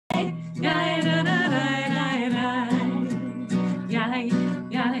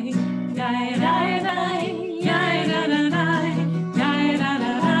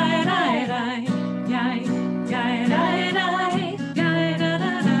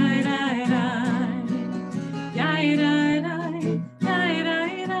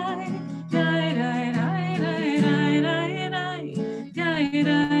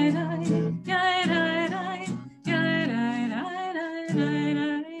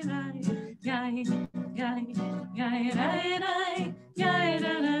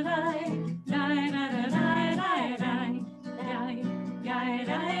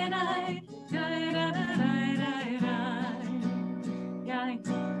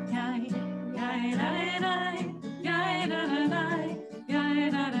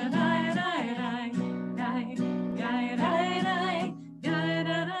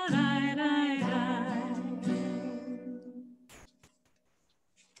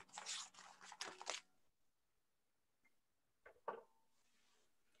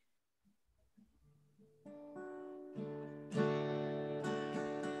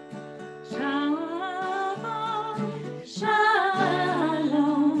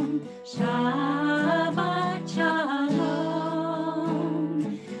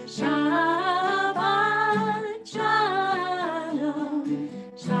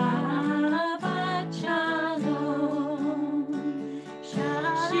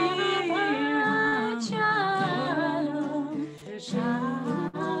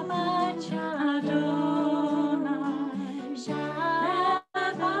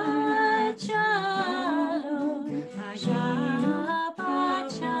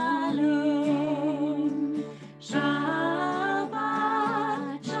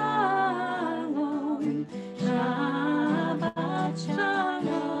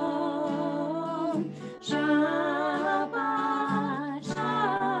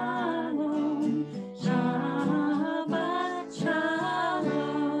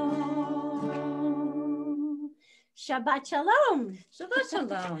Shabbat Shalom. Shabbat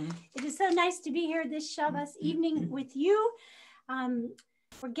Shalom. It is so nice to be here this Shabbos evening with you.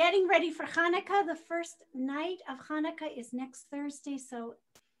 We're getting ready for Hanukkah. The first night of Hanukkah is next Thursday, so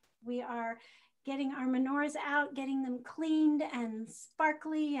we are getting our menorahs out, getting them cleaned and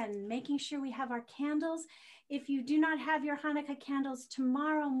sparkly, and making sure we have our candles. If you do not have your Hanukkah candles,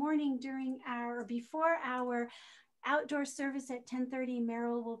 tomorrow morning before our outdoor service at 10:30,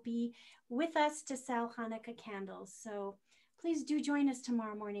 Meryl will be with us to sell Hanukkah candles. So please do join us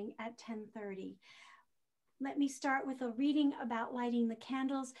tomorrow morning at 10:30. Let me start with a reading about lighting the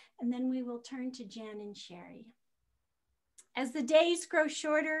candles, and then we will turn to Jan and Sherry. As the days grow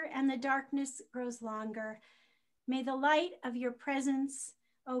shorter and the darkness grows longer, may the light of your presence,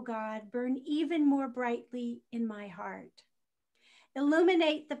 O God, burn even more brightly in my heart.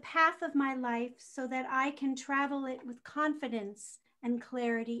 Illuminate the path of my life so that I can travel it with confidence and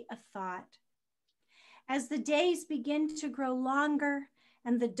clarity of thought. As the days begin to grow longer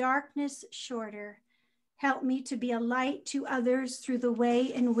and the darkness shorter, help me to be a light to others through the way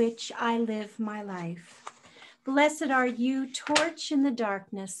in which I live my life. Blessed are you, torch in the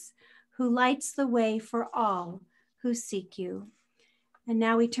darkness, who lights the way for all who seek you. And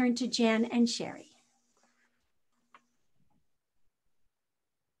now we turn to Jan and Sherry.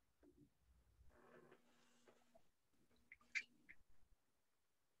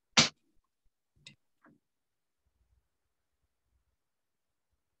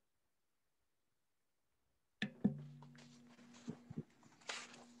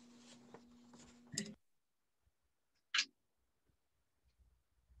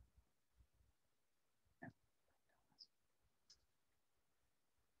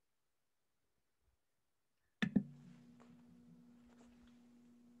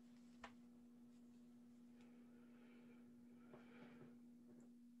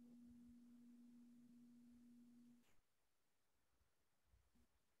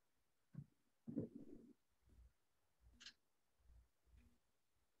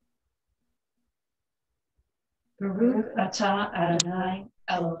 Baruch atah Adonai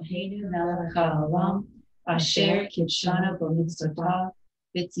Eloheinu melech haolam asher kidshanu b'mitzvotav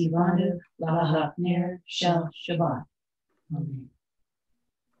v'tzivanu l'ha'ner shel Shabbat. Amen.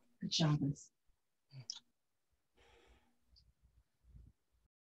 Good Shabbos.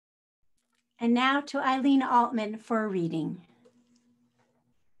 And now to Eileen Altman for a reading.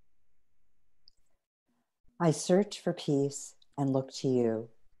 I search for peace and look to you,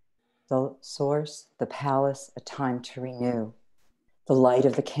 the source, the palace, a time to renew. The light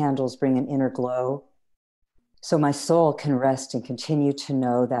of the candles bring an inner glow, so my soul can rest and continue to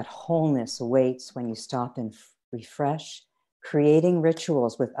know that wholeness awaits when you stop and refresh creating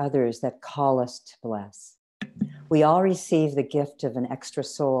rituals with others that call us to bless. We all receive the gift of an extra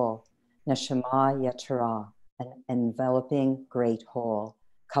soul, neshama yetera, an enveloping great whole.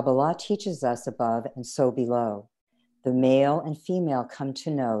 Kabbalah teaches us above and so below. The male and female come to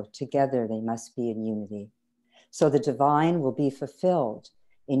know, together they must be in unity. So the divine will be fulfilled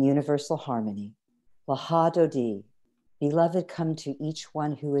in universal harmony. Lahadodi, beloved, come to each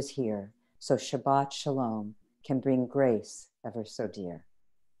one who is here, so Shabbat Shalom can bring grace ever so dear.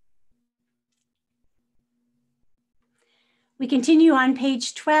 We continue on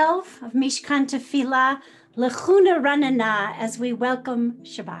page 12 of Mishkan Tefillah, Lechuna Ranana, as we welcome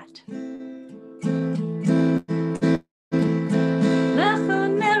Shabbat.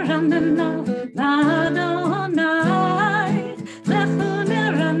 Lechuna Ranana, Adonai, Lechuna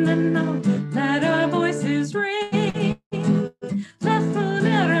Ranana, let our voices ring.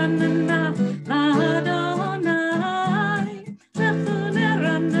 Lechuna Ranana, Adonai, Lechuna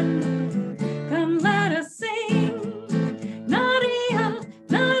Ranana, come let us sing.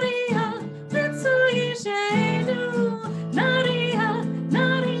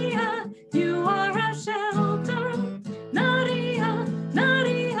 You are our shelter. Nadia,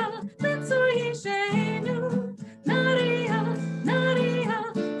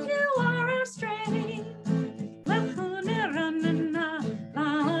 you are our strength.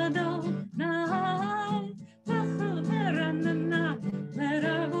 Let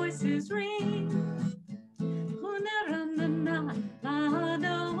our voices ring.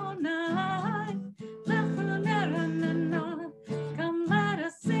 Come let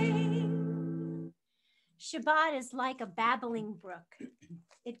us sing. Shabbat is like a babbling brook.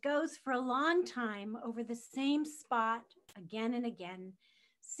 It goes for a long time over the same spot again and again,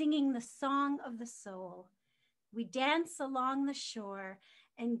 singing the song of the soul. We dance along the shore,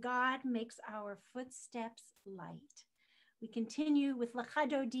 and God makes our footsteps light. We continue with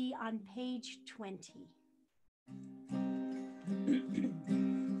Lachadodi on page 20.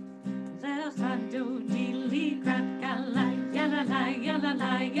 Lachadodi likrat kalai, yalalai,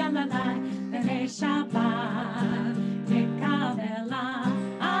 yalalai, yalalai, b'nei Shabbat, nekavela,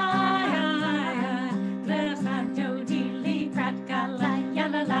 ay, ay, ay. Lachadodi likrat kalai,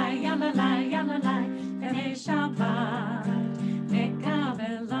 yalalai, yalalai, yalalai, b'nei Shabbat,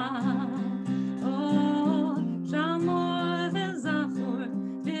 nekavela. Oh, Shamor v'zachor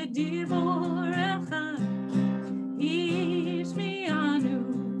v'dibor echad, ish mi'anu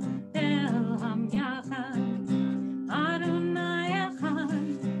el ham yachad, Adonai echad,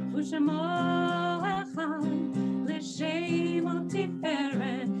 u'shemo echad, l'shemo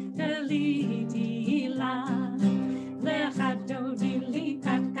tiferet v'litila, lechadodi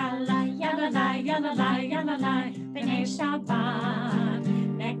likat kalai, yalalai, yalalai, yalalai, b'nei Shabbat,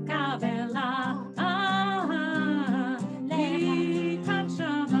 nekavela. Likat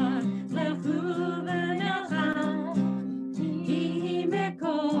Shabbat, lechu v'nechad, hi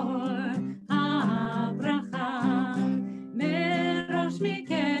mekor habracha, merosh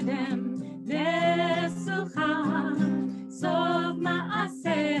mikedem vesucha, sov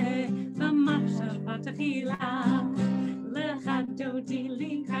ma'aseh v'machshav b'techila, lechadodi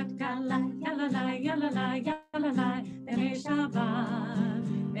likat kalai, yalalai, yalalai, yalalai, b'nei Shabbat,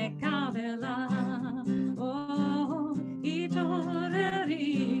 nekavela. Oh,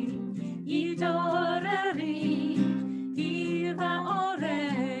 itoreri, itoreri, iva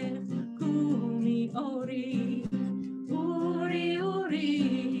orech, kumi ori, uri, uri,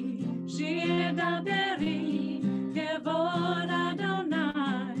 shir daberi, kevod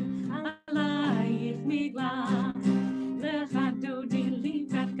Adonai, alayich migla, lechadodi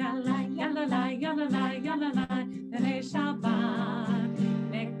likat kalai, yalalai, yalalai, yalalai, b'nei Shabbat,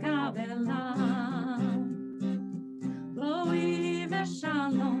 nekavela. Loi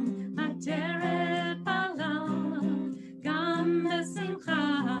v'shalom, ateret palam, gam v'simcha,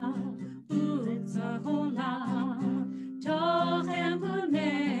 u'tzahola, toch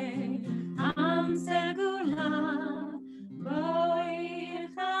emunei, am segula, boi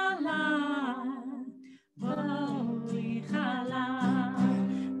chala,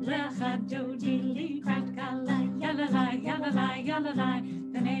 lechadodi likrat kalai, yalalai, yalalai, yalalai,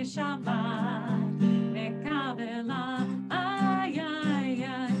 b'nei Shabbat, nekavela, ay, ay,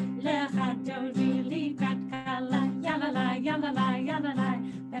 ay, lechadodi likrat kalai, yalalai, yalalai, yalalai,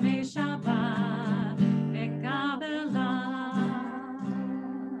 b'nei Shabbat, nekavela.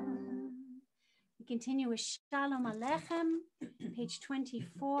 We continue with Shalom Aleichem, page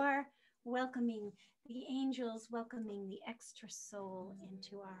 24, welcoming the angels, welcoming the extra soul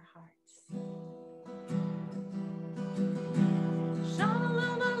into our hearts.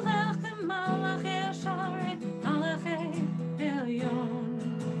 Shalom Aleichem, Malachei Sharet, Malachei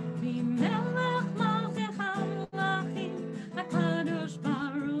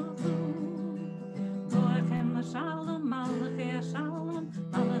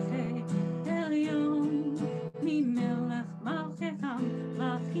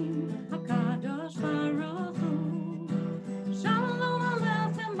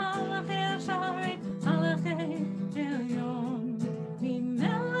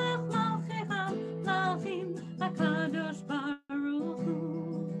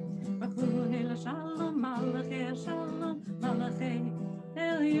shalom malachi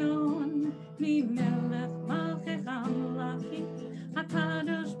elyon mimelech malchei hamlachim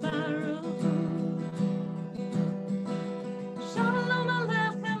hakadosh baruch hu. Shalom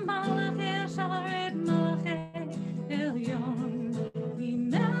aleichem malachi sharet malchei elyon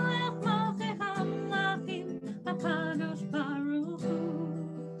mimelech malchei hamlachim hakadosh baruch hu.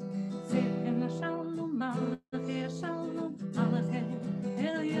 Sehem shalom malachi shalom malachi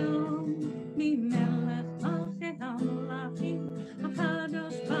elyon mimelech malchei hamlachim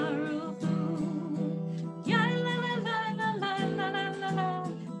hakadosh baruch hu. Ya la la la la la la la la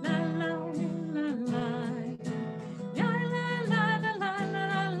la la la la. Ya la la la la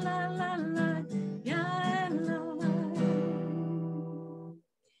la la la la. Ya la.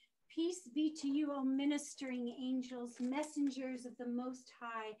 Peace be to you, O ministering angels, messengers of the Most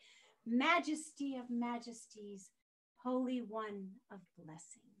High, Majesty of majesties, Holy One of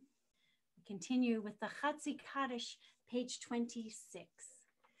blessing. We continue with the Chatzi Kaddish, page 26.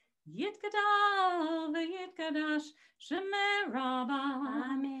 Yitkadash v'yitkadash shemei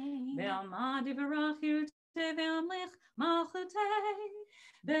Rabbah. Amen. Ve'amad yivarach yirteh ve'amlich malchuteh.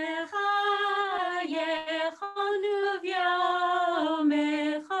 B'chayechon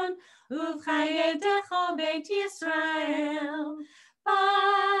uv'yomechon uv'chayedecho beit Yisrael.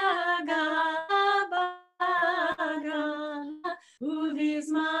 Bagala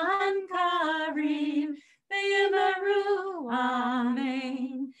uv'zman karim ve'yimaru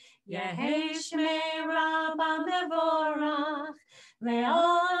amen. Yehei shmei Rabbah mevorach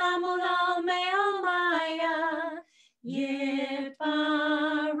le'olam u'lam me'omaya yitbarach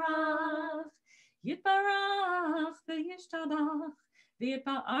yitbarach v'yishtabach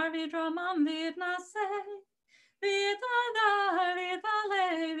v'yitpa'ar v'yitramam v'yitnaseh v'yitadar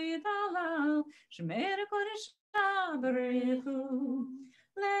v'yitaleh v'yitalal shmei kodesh b'richu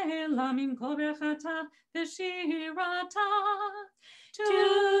le'elamim kol berchata v'shirata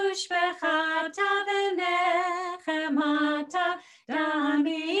tushbechata v'nechemata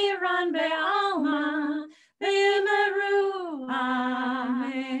damiran be'alma v'yimeru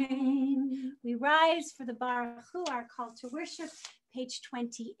amen. We rise for the Baruch Hu, our call to worship, page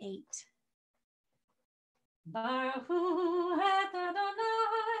 28. Baruch hu et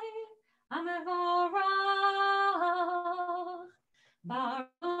Adonai hamevorach.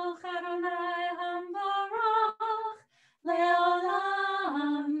 Baruch Adonai hamevorach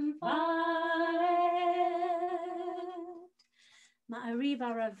le'olam vaed. Ma'ariv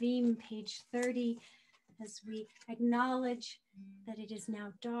Aravim, page 30, as we acknowledge that it is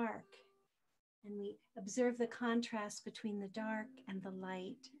now dark and we observe the contrast between the dark and the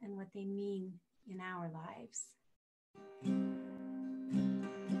light and what they mean in our lives.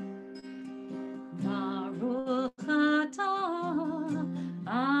 Baruch atah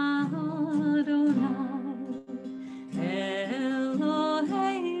Adonai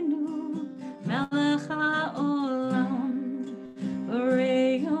Eloheinu melech haolam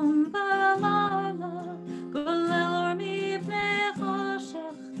borei yom v'layla golel or mipnei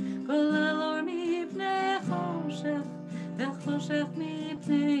choshech golel or mipnei choshech v'choshech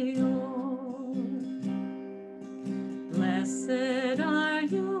mipnei or. Blessed are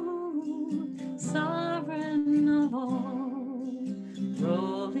you, sovereign of all,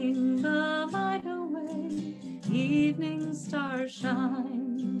 rolling the light away, evening stars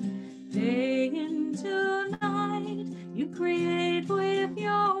shine, day into night, you create with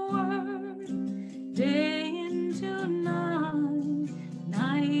your word, day into night,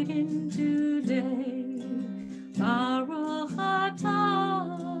 night into day, Baruch atah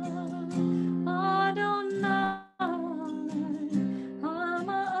Adonai.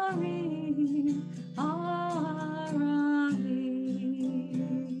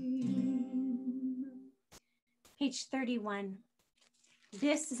 Page 31.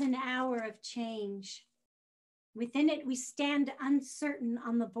 This is an hour of change. Within it, we stand uncertain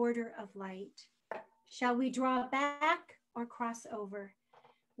on the border of light. Shall we draw back or cross over?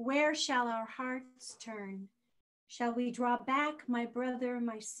 Where shall our hearts turn? Shall we draw back, my brother,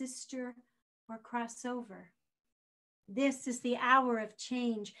 my sister, or cross over? This is the hour of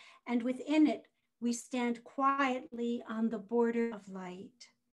change, and within it, we stand quietly on the border of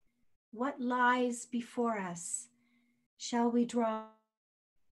light. What lies before us? Shall we draw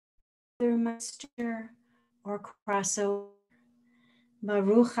brother, my sister, or cross over?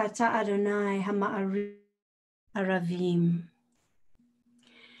 Baruch atah Adonai hama'ariv aravim.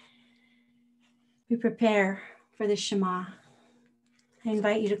 We prepare for the Shema. I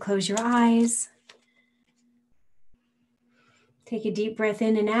invite you to close your eyes. Take a deep breath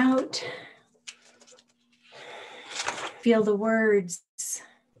in and out. Feel the words.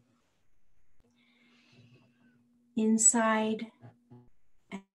 inside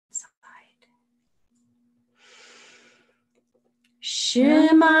and outside.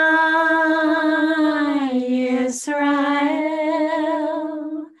 Shema Yisrael,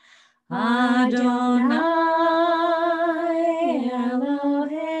 Adonai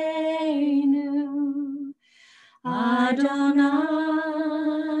Eloheinu, Adonai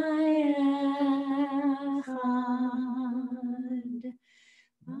Echad.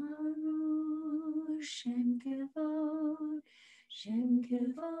 Baruch Shem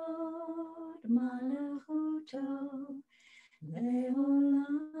Kevod Malachuto, Leolam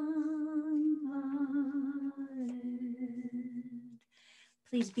Vaed.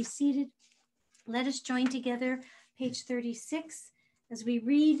 Please be seated. Let us join together, page 36, as we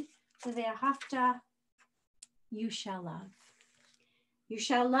read the Ve'ahavta, you shall love. You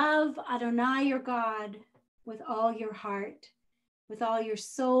shall love Adonai your God with all your heart, with all your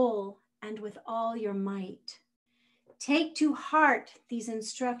soul, and with all your might. Take to heart these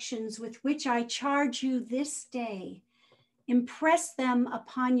instructions with which I charge you this day. Impress them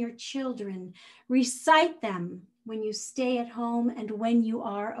upon your children. Recite them when you stay at home and when you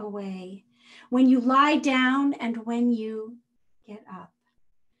are away, when you lie down and when you get up.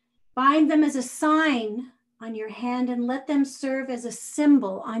 Bind them as a sign on your hand and let them serve as a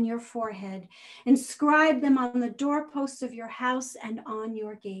symbol on your forehead. Inscribe them on the doorposts of your house and on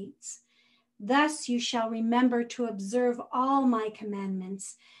your gates. Thus you shall remember to observe all my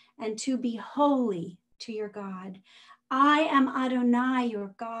commandments and to be holy to your God. I am Adonai,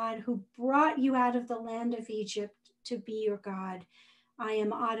 your God, who brought you out of the land of Egypt to be your God. I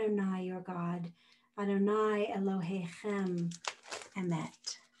am Adonai, your God. Adonai Elohechem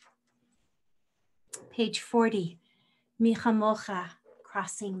Emet. Page 40, Michamocha,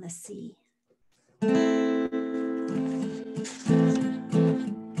 Crossing the Sea.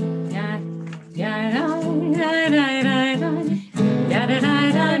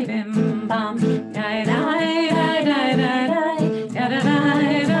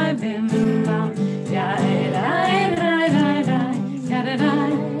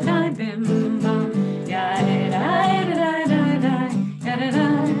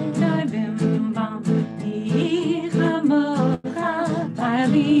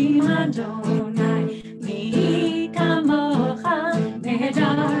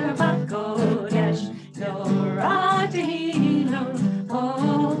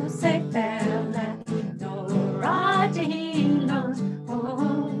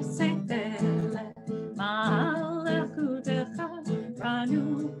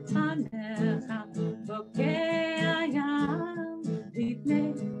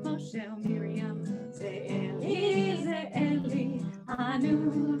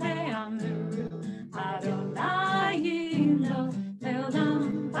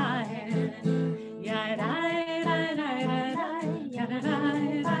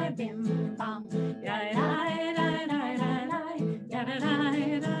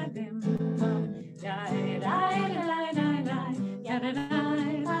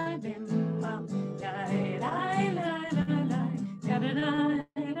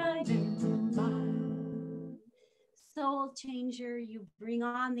 Soul changer, you bring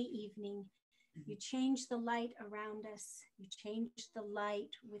on the evening. You change the light around us. You change the light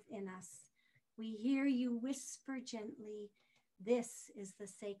within us. We hear you whisper gently, this is the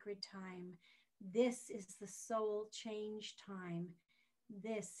sacred time. This is the soul change time.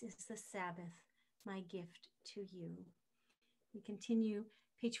 This is the Sabbath, my gift to you. We continue,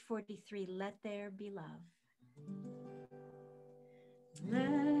 page 43, let there be love.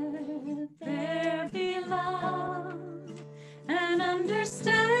 Let there be love and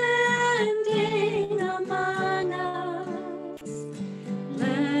understanding among us.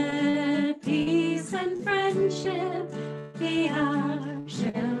 Let peace and friendship be our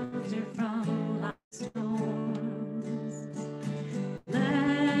shelter from life's storms.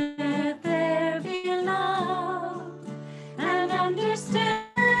 Let there be love and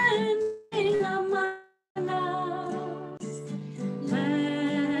understanding among us.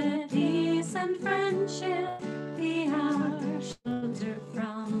 Let peace and friendship be our shelter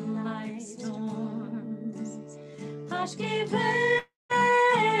from life's storms. Hashkivenu,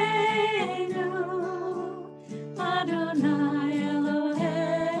 Adonai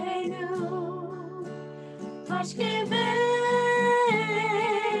Eloheinu. Hashkivenu,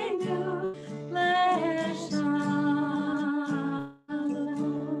 Leshalom.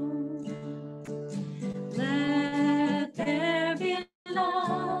 Let there be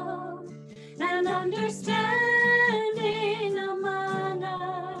love and understanding among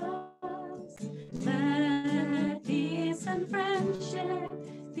us. Let peace and friendship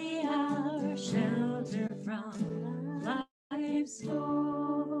be our shelter from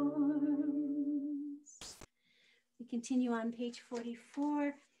continue on page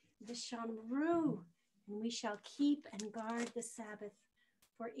 44, the Shamru, and we shall keep and guard the Sabbath,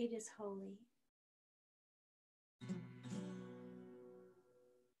 for it is holy.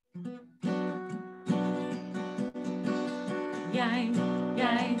 Yay,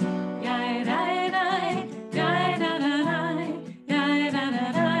 yay, yay, yay, yay, yay, da, da, da, yay, da,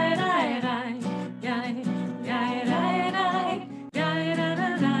 da, da, da, da, yay, yay, da, da, yay, da, da,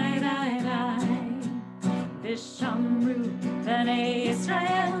 da, da, Vishamru, Bnei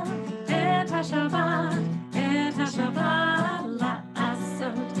Israel, et HaShabbat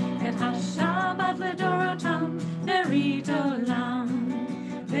la'asot, et HaShabbat ledorotam, berit olam,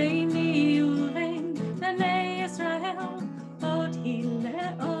 ve'ni uvein, Bnei Israel, od hi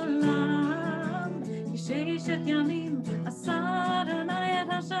le'olam, Yisheshet yamim, asa Adonai et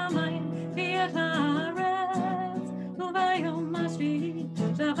hashamayim, v'et haaretz, u'bayom hashvi'i,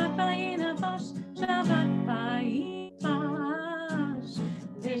 Shabbat vayinachosh, Shabbat vayipash,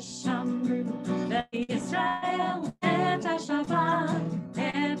 Vishamru, Bnei Israel, et HaShabbat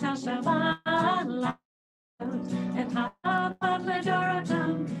la'asot, et HaShabbat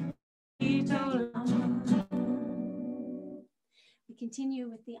ledorotam, We continue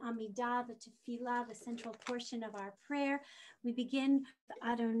with the Amidah, the Tefillah, the central portion of our prayer. We begin with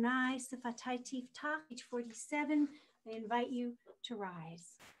Adonai Sifatai Tiftach, page 47. I invite you to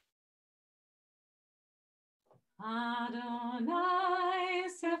rise. Adonai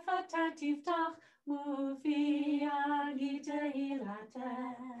Sifatai Tiftach, Ufi Tehillatcha.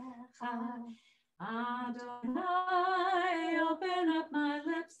 Adonai, open up my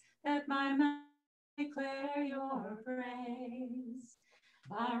lips, that my mouth declare your praise.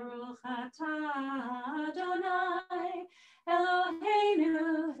 Baruch atah Adonai,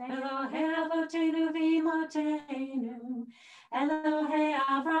 Eloheinu, Elohei Avotenu v'Imotenu, Elohei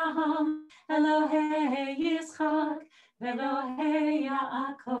Avraham, Elohei Yitzchak, Elohei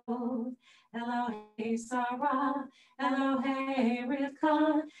Yaakov, Elohei Sarah, Elohei Rivka,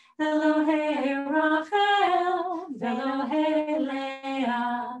 Elohei Rachel, Elohei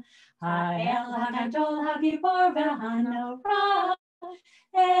Leah, Ha'el HaGadol HaGibor v'Hanora,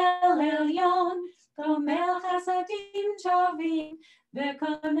 El Elyon, Gomel Chasadim Tovim,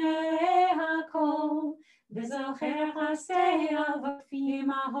 V'Konei HaKol, V'Zocher Chasdei Avot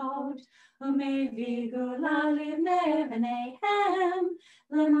V'Imahot, U'Mevii Gula Livnei B'neihem,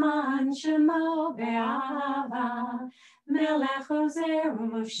 L'man Shemo Be'ahava, Melech Ozer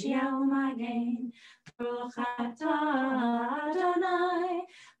U'Moshia U'Magen, Baruch atah Adonai,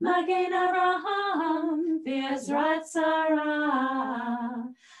 Magen Avraham, V'Ezrat Sarah,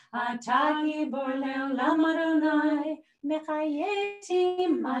 Atah Gibor Le'olam Adonai, Mechayeti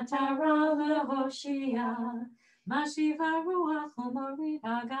Matara V'Hoshia, Mashiv HaRuach U'Morid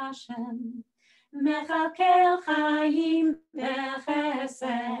HaGashem, Mechakel Chayim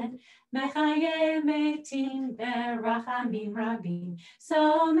B'Chesed, Mechaye Metim B'Rachamim Rabim,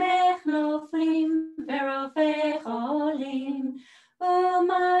 Somech Noflim V'Rofei Cholim,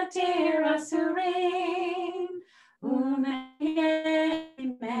 U'Matir Asurim,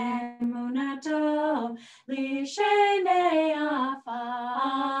 U'Meyem Emunato L'Shenei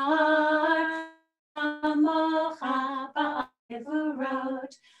Afar, Amocha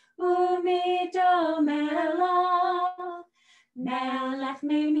Ba'Evurot, U'Midom Elav, Melech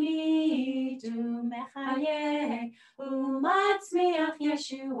Memitu Mechaye, U'Matzmiach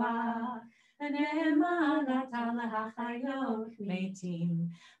Yeshua, Ne'eman Ata L'Hachayot Metim,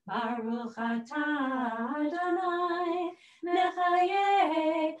 Baruch atah Adonai,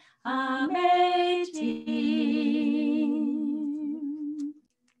 Mechaye HaMetim.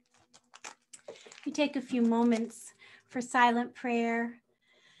 We take a few moments for silent prayer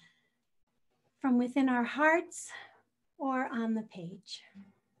from within our hearts or on the page.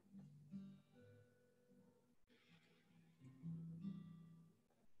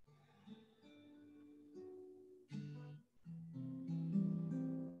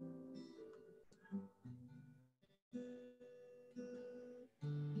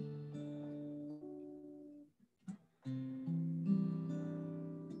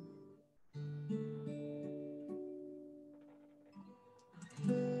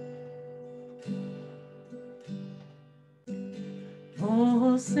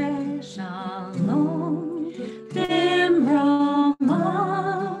 Oseh Shalom Bimroma,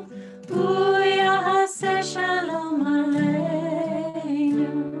 Uyaseh Shalom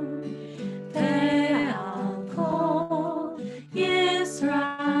Aleinu, Ve'al Kol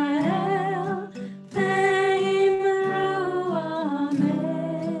Yisrael, Ve'imru Amen.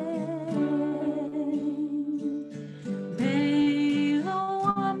 May the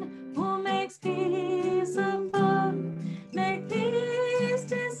one who makes peace above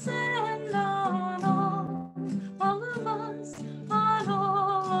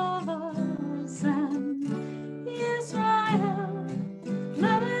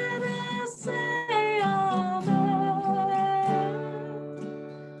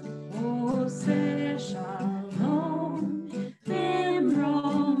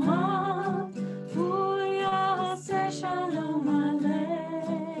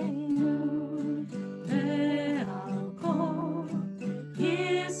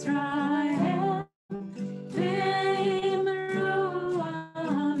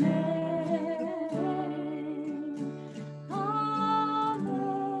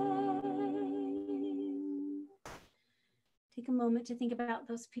moment to think about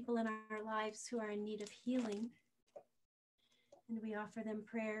those people in our lives who are in need of healing. And we offer them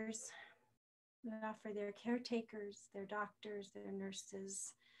prayers. We offer their caretakers, their doctors, their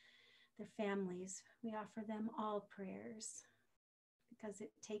nurses, their families. We offer them all prayers because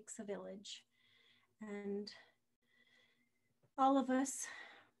it takes a village. And all of us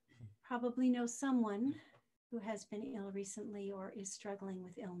probably know someone who has been ill recently or is struggling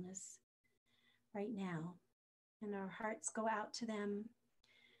with illness right now. And our hearts go out to them.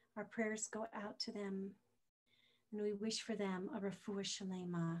 Our prayers go out to them. And we wish for them a refuah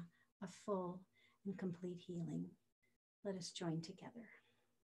shalema, a full and complete healing. Let us join together.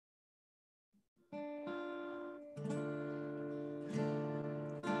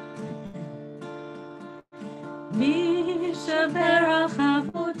 Mi sheberach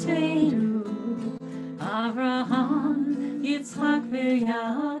avoteinu, Avraham, Yitzchak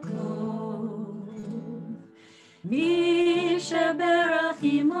v'Yaakov. Mi sheberach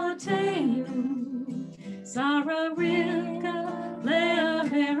imoteinu, Sarah, Rivka, Leah,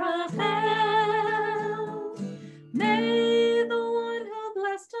 Rachel. May the one who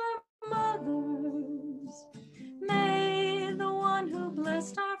blessed our mothers, may the one who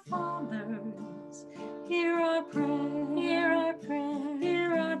blessed our fathers, hear our prayer, hear our prayer,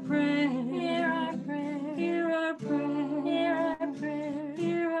 hear our prayer, hear our prayer, hear our prayer, hear our prayer,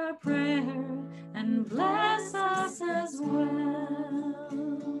 hear our prayer, and bless us as well.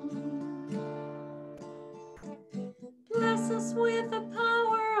 Bless us with the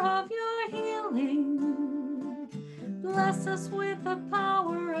power of your healing. Bless us with the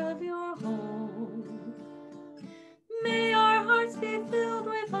power of your hope. May our hearts be filled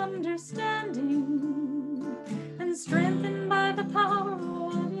with understanding and strengthened by the power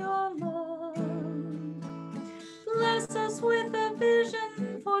of your love. Bless us with a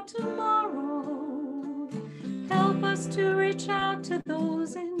vision for tomorrow. Help us to reach out to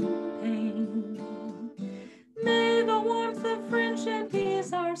those in pain. May the warmth of friendship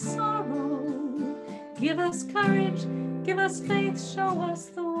ease our sorrow. Give us courage, give us faith, show us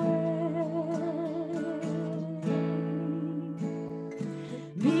the way.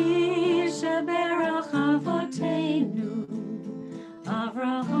 Mi sheberach avoteinu,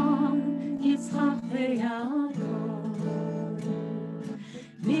 Avraham, Yitzchak v'Yaakov.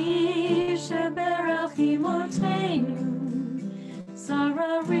 Mi sheberach imoteinu,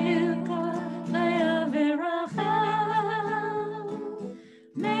 Sarah, Rivka, Leah, v'Rachel.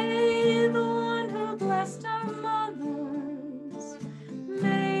 May the one who blessed our mothers,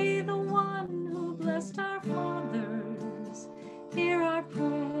 may the one who blessed our fathers, hear our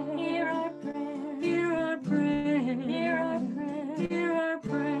prayer, hear our prayer, hear our prayer, hear our prayer, hear our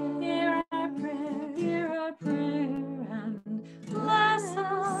prayer, hear our prayer, hear our prayer, and bless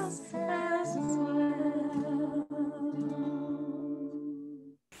us as well.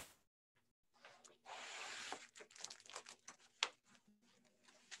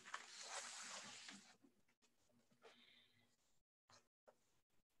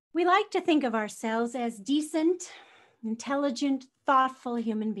 We like to think of ourselves as decent, intelligent, thoughtful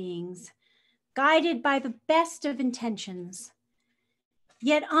human beings, guided by the best of intentions.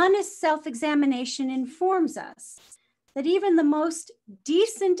 Yet honest self-examination informs us that even the most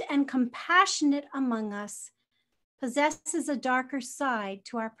decent and compassionate among us possesses a darker side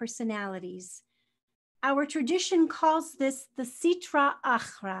to our personalities. Our tradition calls this the sitra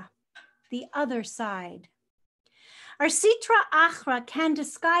achra, the other side. Our sitra achra can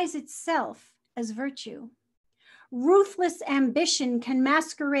disguise itself as virtue. Ruthless ambition can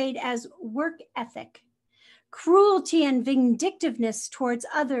masquerade as work ethic, cruelty and vindictiveness towards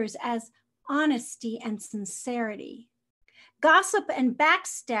others as honesty and sincerity, gossip and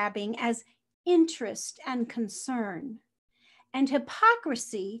backstabbing as interest and concern, and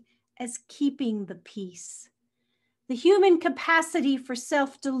hypocrisy as keeping the peace. The human capacity for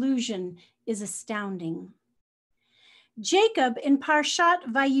self-delusion is astounding. Jacob in Parshat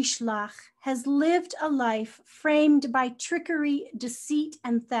Vayishlach has lived a life framed by trickery, deceit,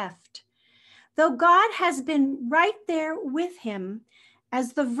 and theft. Though God has been right there with him,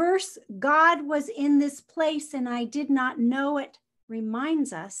 as the verse, "God was in this place and I did not know it,"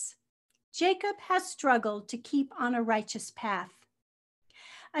 reminds us, Jacob has struggled to keep on a righteous path.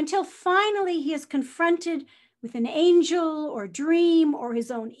 Until finally he is confronted with an angel or dream or his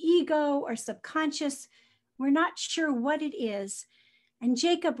own ego or subconscious. We're not sure what it is, and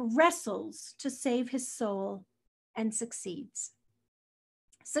Jacob wrestles to save his soul and succeeds.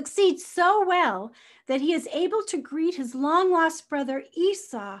 Succeeds so well that he is able to greet his long-lost brother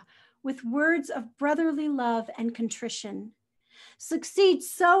Esau with words of brotherly love and contrition. Succeeds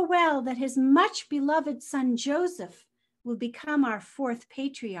so well that his much-beloved son Joseph will become our fourth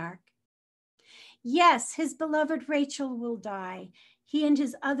patriarch. Yes, his beloved Rachel will die. He and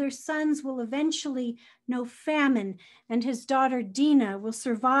his other sons will eventually know famine, and his daughter Dinah will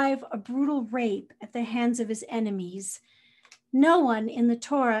survive a brutal rape at the hands of his enemies. No one in the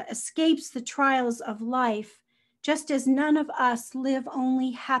Torah escapes the trials of life, just as none of us live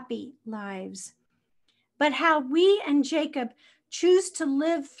only happy lives. But how we and Jacob choose to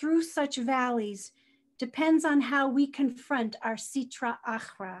live through such valleys depends on how we confront our Sitra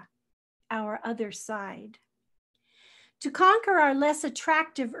Achra, our other side. To conquer our less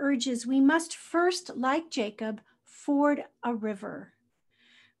attractive urges, we must first, like Jacob, ford a river.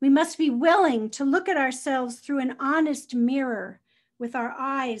 We must be willing to look at ourselves through an honest mirror with our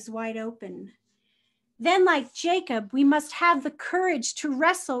eyes wide open. Then, like Jacob, we must have the courage to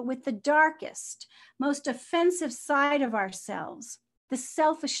wrestle with the darkest, most offensive side of ourselves, the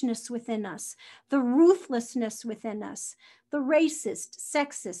selfishness within us, the ruthlessness within us, the racist,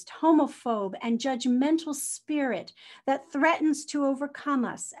 sexist, homophobe, and judgmental spirit that threatens to overcome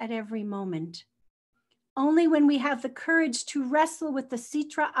us at every moment. Only when we have the courage to wrestle with the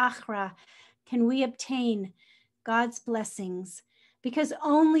Sitra Achra can we obtain God's blessings, because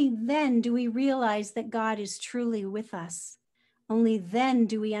only then do we realize that God is truly with us. Only then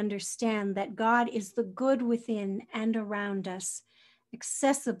do we understand that God is the good within and around us,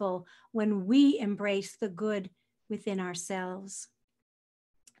 accessible when we embrace the good within ourselves.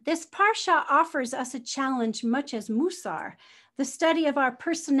 This parsha offers us a challenge much as Musar, the study of our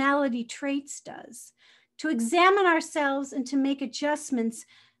personality traits, does, to examine ourselves and to make adjustments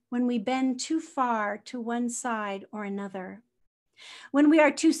when we bend too far to one side or another. When we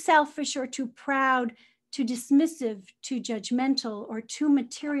are too selfish or too proud, too dismissive, too judgmental, or too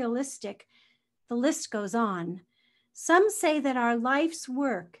materialistic, the list goes on. Some say that our life's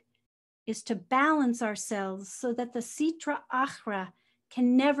work is to balance ourselves so that the Sitra Achra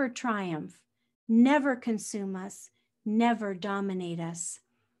can never triumph, never consume us, never dominate us.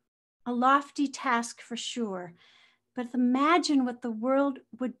 A lofty task for sure, but imagine what the world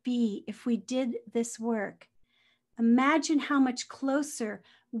would be if we did this work. Imagine how much closer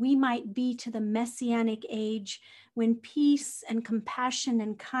we might be to the messianic age when peace and compassion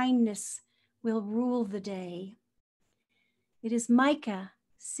and kindness will rule the day. It is Micah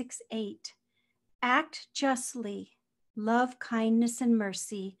 6:8. Act justly, love kindness and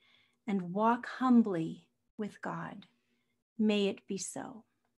mercy, and walk humbly with God. May it be so.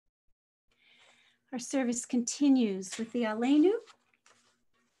 Our service continues with the Aleinu,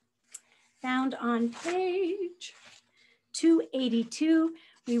 found on page 282.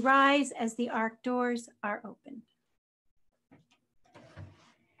 We rise as the ark doors are opened.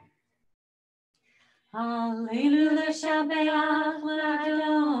 Aleinu l'shabeach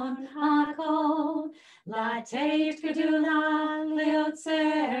l'adon hakol, l'teit gedula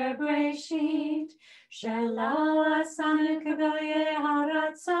liotzer breshit, shelo asanu k'goyei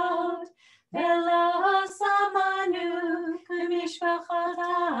haratzot, velo samanu k'mishpachot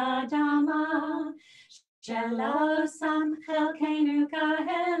ha'adama, shelo sam chelkeinu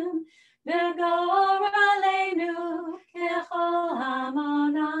kahem, v'gor aleinu kechol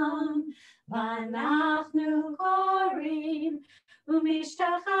hamonam, V'anachnu korim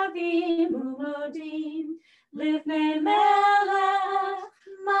u'mishtachavim u'modim livnei melech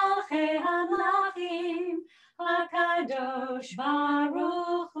malchei hamlachim hakadosh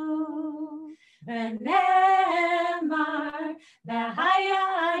baruch hu v'ne'emar v'haya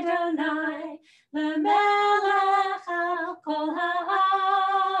Adonai lemelech al kol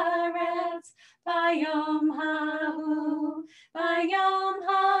haaretz v'yom hahu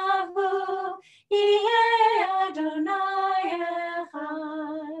Yeh Adonai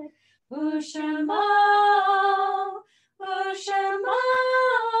echad, u'shemo, u'shemo,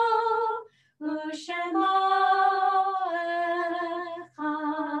 u'shemo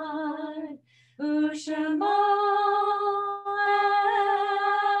echad, u'shemo echad.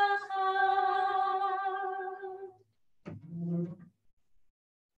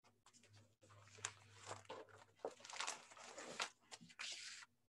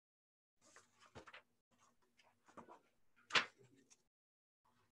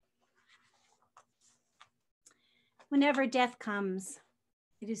 Whenever death comes,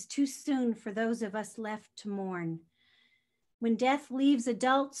 it is too soon for those of us left to mourn. When death leaves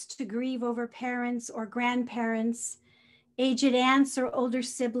adults to grieve over parents or grandparents, aged aunts or older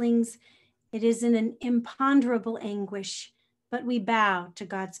siblings, it is an imponderable anguish, but we bow to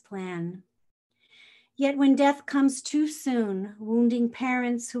God's plan. Yet when death comes too soon, wounding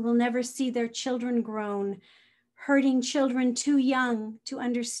parents who will never see their children grown, hurting children too young to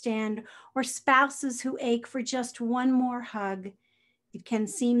understand, or spouses who ache for just one more hug, it can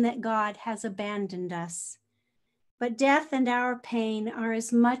seem that God has abandoned us. But death and our pain are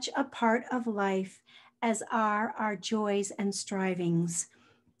as much a part of life as are our joys and strivings.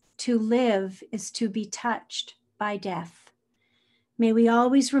 To live is to be touched by death. May we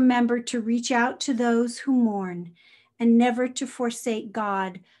always remember to reach out to those who mourn and never to forsake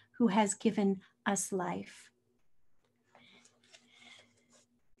God who has given us life.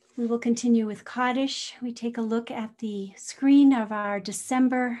 We will continue with Kaddish. We take a look at the screen of our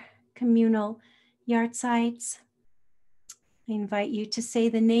December communal yahrzeits. I invite you to say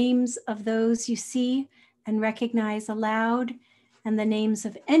the names of those you see and recognize aloud, and the names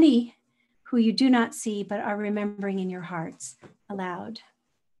of any who you do not see but are remembering in your hearts aloud.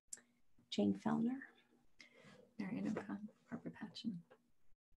 Jane Fellner. Marian O'Connor, Barbara Patchen.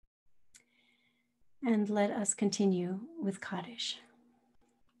 And let us continue with Kaddish.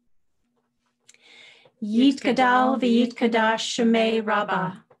 Yit Gadal v'yit Kadash Shemei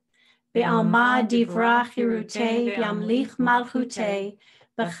Rabbah. Be'alma divra chirutei v'yamlich malchutei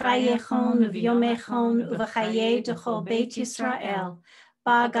b'chayechon v'yomechon v'chaye d'chol Beit Yisrael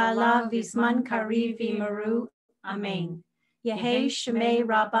ba'gala v'zman kariv v'yimaru. Amen. Yehei Shemei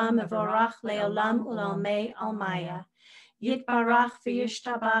Rabbah mevorach le'olam u'lalmei almaya. Yitbarach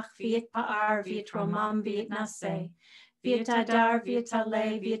v'yishtabach v'yitpa'ar v'yitromam v'yitnaseh v'yitadar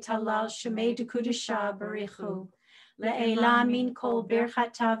v'yitaleh v'yitalal Shemei d'kudusha barichu. Le'ela min kol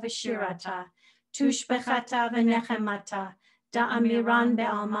birchata v'shirata, tushbechata v'nechemata, da'amiran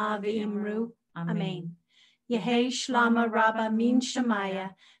be'alma v'imru. Amen. Yehei shlama rabba min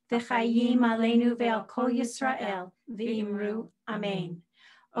shemaya, v'chayim aleinu ve'al kol Yisrael, v'imru. Amen.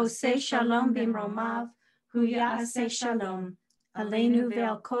 Oseh shalom b'imromav, hu ya'aseh shalom, aleinu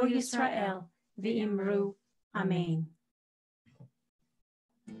ve'al kol Yisrael, v'imru. Amen.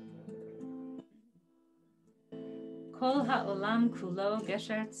 Kol ha'olam kulo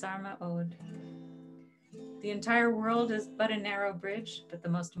gesher tsar ma'od. The entire world is but a narrow bridge, but the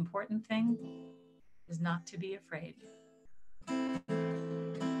most important thing is not to be afraid.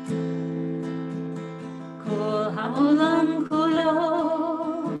 Kol ha'olam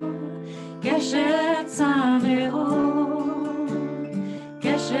kulo gesher tsar me'od,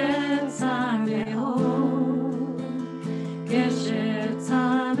 gesher tsar me'od, gesher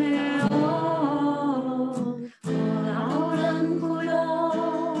tsar me'od.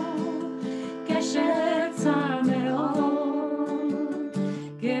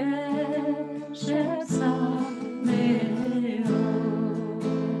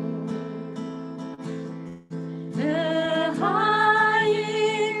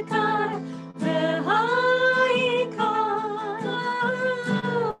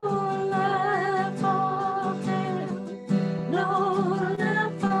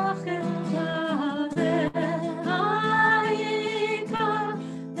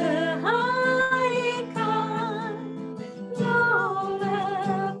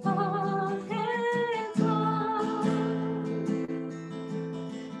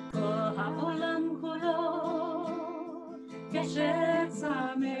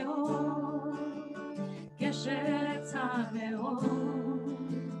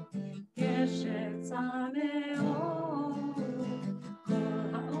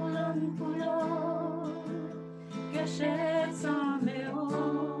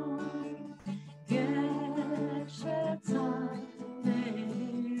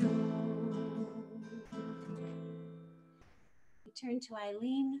 Turn to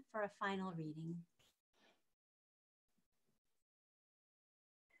Eileen for a final reading.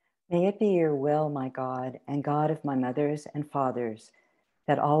 May it be your will, my God, and God of my mothers and fathers,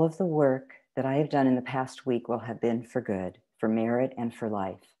 that all of the work that I have done in the past week will have been for good, for merit, and for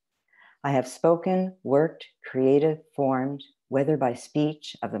life. I have spoken, worked, created, formed, whether by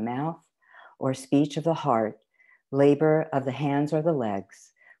speech of the mouth or speech of the heart, labor of the hands or the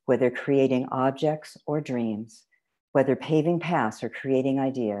legs, whether creating objects or dreams, whether paving paths or creating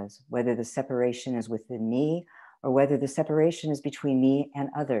ideas, whether the separation is within me or whether the separation is between me and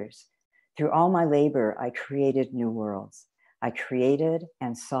others. Through all my labor, I created new worlds. I created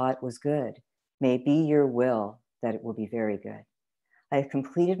and saw it was good. May it be your will that it will be very good. I have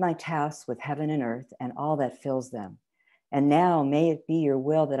completed my tasks with heaven and earth and all that fills them. And now may it be your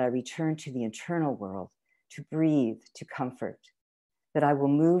will that I return to the internal world, to breathe, to comfort, that I will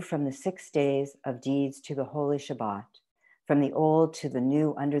move from the 6 days of deeds to the holy Shabbat, from the old to the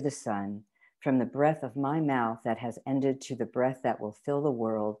new under the sun, from the breath of my mouth that has ended to the breath that will fill the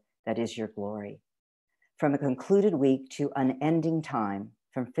world that is your glory. From a concluded week to unending time,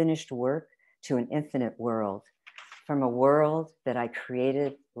 from finished work to an infinite world, from a world that I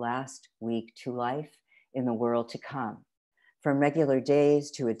created last week to life in the world to come, from regular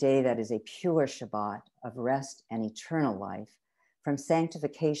days to a day that is a pure Shabbat of rest and eternal life, from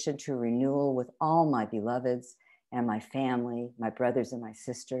sanctification to renewal with all my beloveds and my family, my brothers and my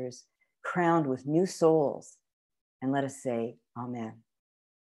sisters, crowned with new souls. And let us say, Amen.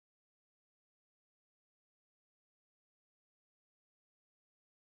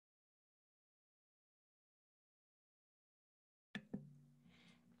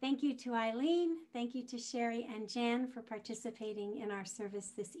 Thank you to Eileen. Thank you to Sherry and Jan for participating in our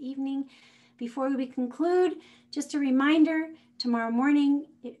service this evening. Before we conclude, just a reminder, tomorrow morning,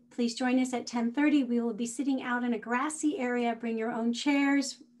 please join us at 10:30. We will be sitting out in a grassy area. Bring your own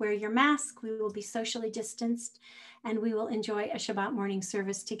chairs, wear your mask. We will be socially distanced, and we will enjoy a Shabbat morning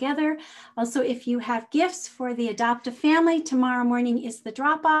service together. Also, if you have gifts for the adoptive family, tomorrow morning is the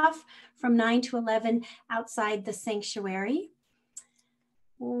drop-off from 9 to 11 outside the sanctuary.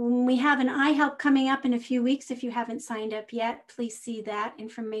 We have an iHelp coming up in a few weeks. If you haven't signed up yet, please see that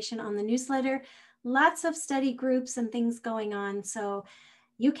information on the newsletter. Lots of study groups and things going on. So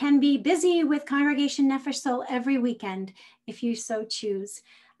you can be busy with Congregation Nefesh Soul every weekend if you so choose.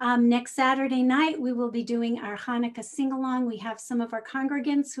 Next Saturday night, we will be doing our Hanukkah sing-along. We have some of our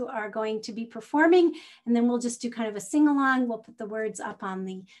congregants who are going to be performing, and then we'll just do kind of a sing-along. We'll put the words up on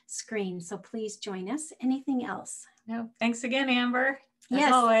the screen. So please join us. Anything else? No, thanks again, Amber. Yes,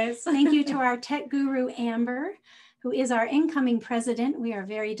 as always. Thank you to our tech guru, Amber, who is our incoming president. We are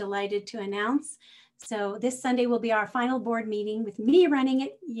very delighted to announce. So this Sunday will be our final board meeting with me running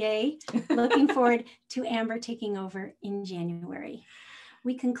it. Yay. Looking forward to Amber taking over in January.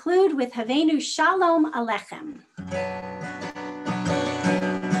 We conclude with Havenu Shalom Alechem.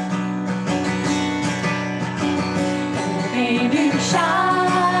 Havenu Shalom.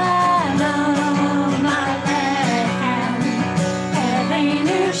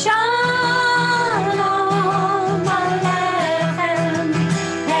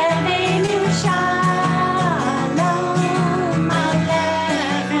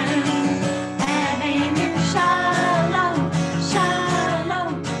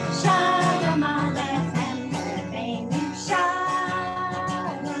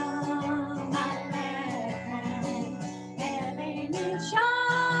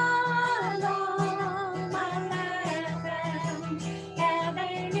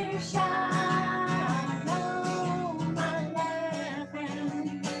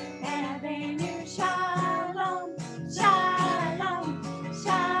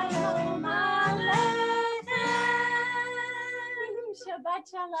 Shabbat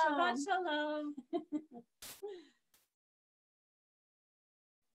shalom. Shabbat shalom.